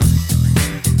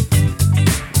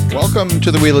Welcome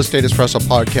to the Real Estate Espresso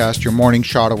Podcast, your morning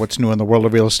shot of what's new in the world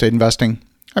of real estate investing.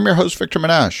 I'm your host, Victor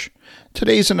Menashe.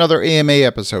 Today's another AMA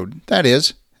episode. That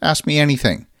is, Ask Me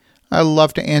Anything. I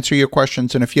love to answer your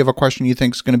questions, and if you have a question you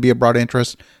think is going to be of broad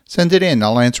interest, send it in.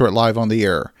 I'll answer it live on the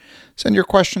air. Send your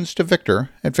questions to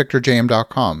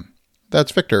victor@victorjm.com.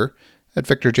 That's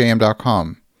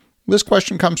victor@victorjm.com. This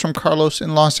question comes from Carlos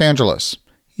in Los Angeles.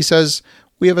 He says,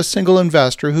 we have a single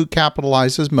investor who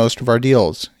capitalizes most of our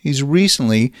deals. He's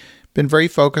recently been very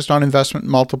focused on investment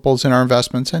multiples in our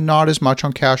investments and not as much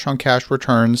on cash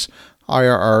returns,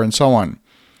 IRR, and so on.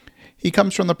 He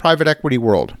comes from the private equity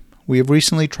world. We have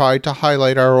recently tried to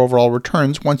highlight our overall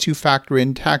returns once you factor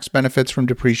in tax benefits from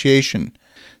depreciation.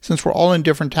 Since we're all in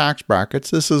different tax brackets,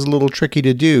 this is a little tricky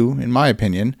to do, in my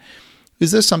opinion.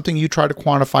 Is this something you try to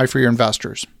quantify for your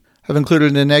investors? I've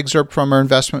included an excerpt from our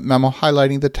investment memo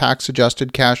highlighting the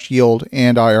tax-adjusted cash yield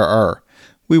and IRR.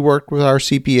 We worked with our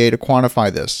CPA to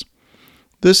quantify this.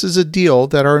 This is a deal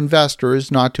that our investor is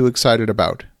not too excited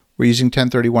about. We're using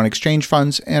 1031 exchange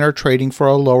funds and are trading for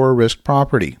a lower risk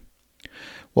property.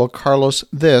 Well, Carlos,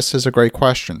 this is a great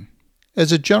question.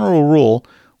 As a general rule,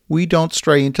 we don't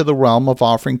stray into the realm of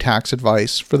offering tax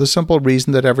advice for the simple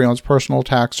reason that everyone's personal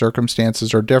tax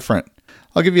circumstances are different.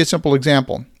 I'll give you a simple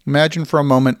example. Imagine for a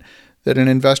moment that an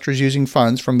investor is using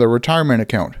funds from their retirement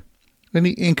account. Any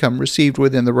income received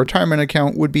within the retirement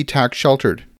account would be tax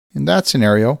sheltered. In that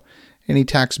scenario, any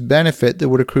tax benefit that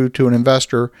would accrue to an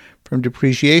investor from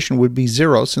depreciation would be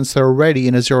zero since they're already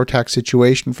in a zero tax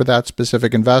situation for that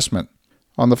specific investment.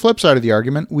 On the flip side of the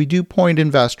argument, we do point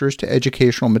investors to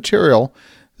educational material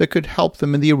that could help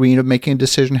them in the arena of making a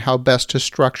decision how best to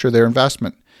structure their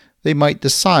investment. They might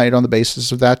decide on the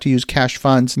basis of that to use cash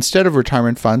funds instead of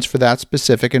retirement funds for that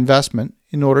specific investment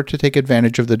in order to take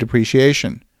advantage of the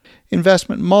depreciation.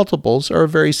 Investment multiples are a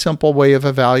very simple way of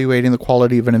evaluating the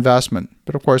quality of an investment,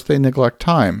 but of course they neglect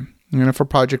time. And if a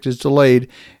project is delayed,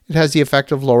 it has the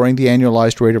effect of lowering the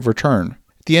annualized rate of return.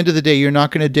 At the end of the day, you're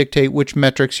not going to dictate which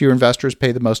metrics your investors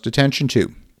pay the most attention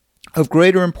to. Of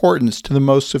greater importance to the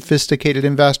most sophisticated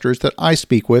investors that I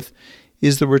speak with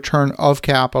is the return of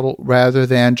capital rather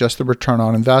than just the return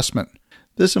on investment.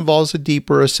 This involves a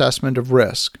deeper assessment of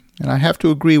risk, and I have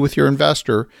to agree with your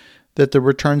investor that the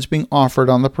returns being offered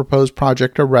on the proposed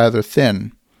project are rather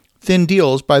thin. Thin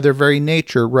deals, by their very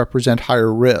nature, represent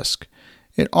higher risk.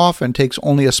 It often takes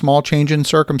only a small change in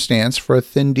circumstance for a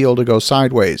thin deal to go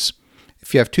sideways.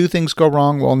 If you have two things go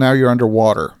wrong, well, now you're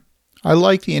underwater. I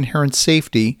like the inherent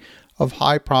safety of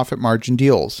high profit margin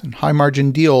deals, and high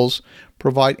margin deals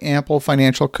provide ample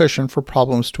financial cushion for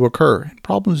problems to occur.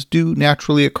 Problems do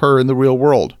naturally occur in the real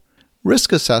world.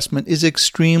 Risk assessment is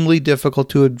extremely difficult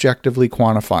to objectively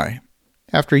quantify.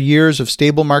 After years of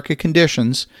stable market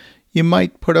conditions, you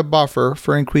might put a buffer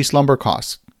for increased lumber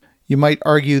costs. You might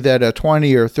argue that a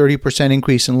 20 or 30%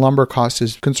 increase in lumber costs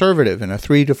is conservative, and a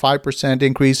 3 to 5%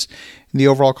 increase in the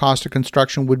overall cost of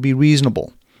construction would be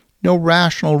reasonable. No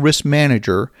rational risk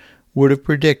manager would have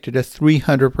predicted a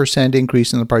 300%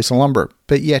 increase in the price of lumber,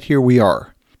 but yet here we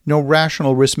are. No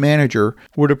rational risk manager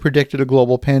would have predicted a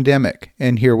global pandemic,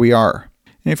 and here we are.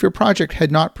 And if your project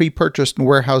had not pre-purchased and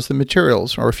warehoused the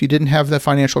materials, or if you didn't have the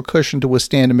financial cushion to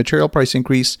withstand a material price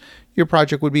increase, your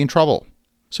project would be in trouble.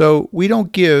 So we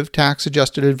don't give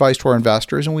tax-adjusted advice to our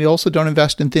investors, and we also don't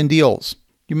invest in thin deals.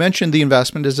 You mentioned the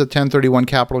investment as a 1031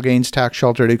 capital gains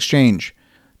tax-sheltered exchange.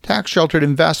 Tax-sheltered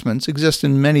investments exist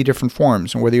in many different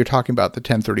forms, and whether you're talking about the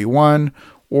 1031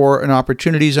 or an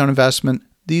opportunity zone investment,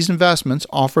 these investments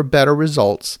offer better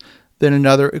results than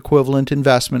another equivalent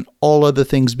investment, all other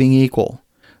things being equal.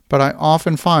 But I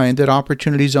often find that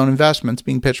opportunity zone investments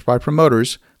being pitched by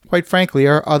promoters, quite frankly,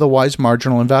 are otherwise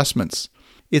marginal investments.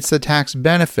 It's the tax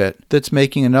benefit that's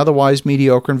making an otherwise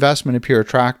mediocre investment appear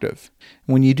attractive.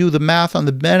 When you do the math on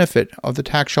the benefit of the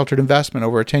tax-sheltered investment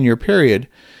over a 10-year period,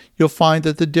 you'll find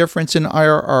that the difference in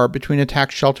IRR between a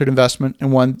tax-sheltered investment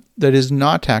and one that is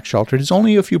not tax-sheltered is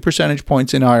only a few percentage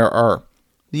points in IRR.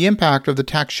 The impact of the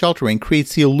tax sheltering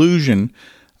creates the illusion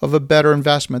of a better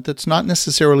investment that's not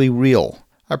necessarily real.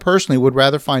 I personally would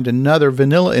rather find another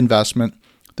vanilla investment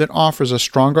that offers a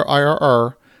stronger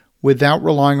IRR without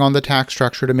relying on the tax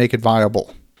structure to make it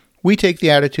viable. We take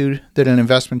the attitude that an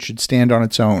investment should stand on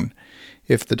its own.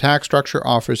 If the tax structure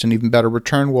offers an even better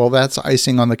return, well, that's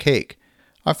icing on the cake.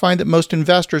 I find that most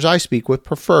investors I speak with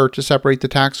prefer to separate the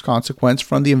tax consequence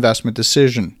from the investment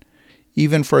decision.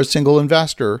 Even for a single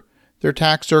investor, their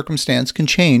tax circumstance can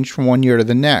change from one year to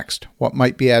the next. What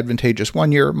might be advantageous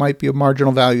one year might be of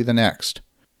marginal value the next.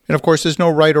 And of course, there's no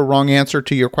right or wrong answer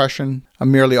to your question.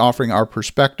 I'm merely offering our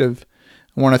perspective.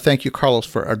 I want to thank you, Carlos,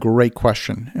 for a great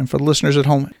question. And for the listeners at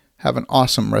home, have an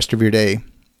awesome rest of your day.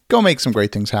 Go make some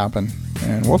great things happen.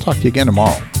 And we'll talk to you again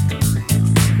tomorrow.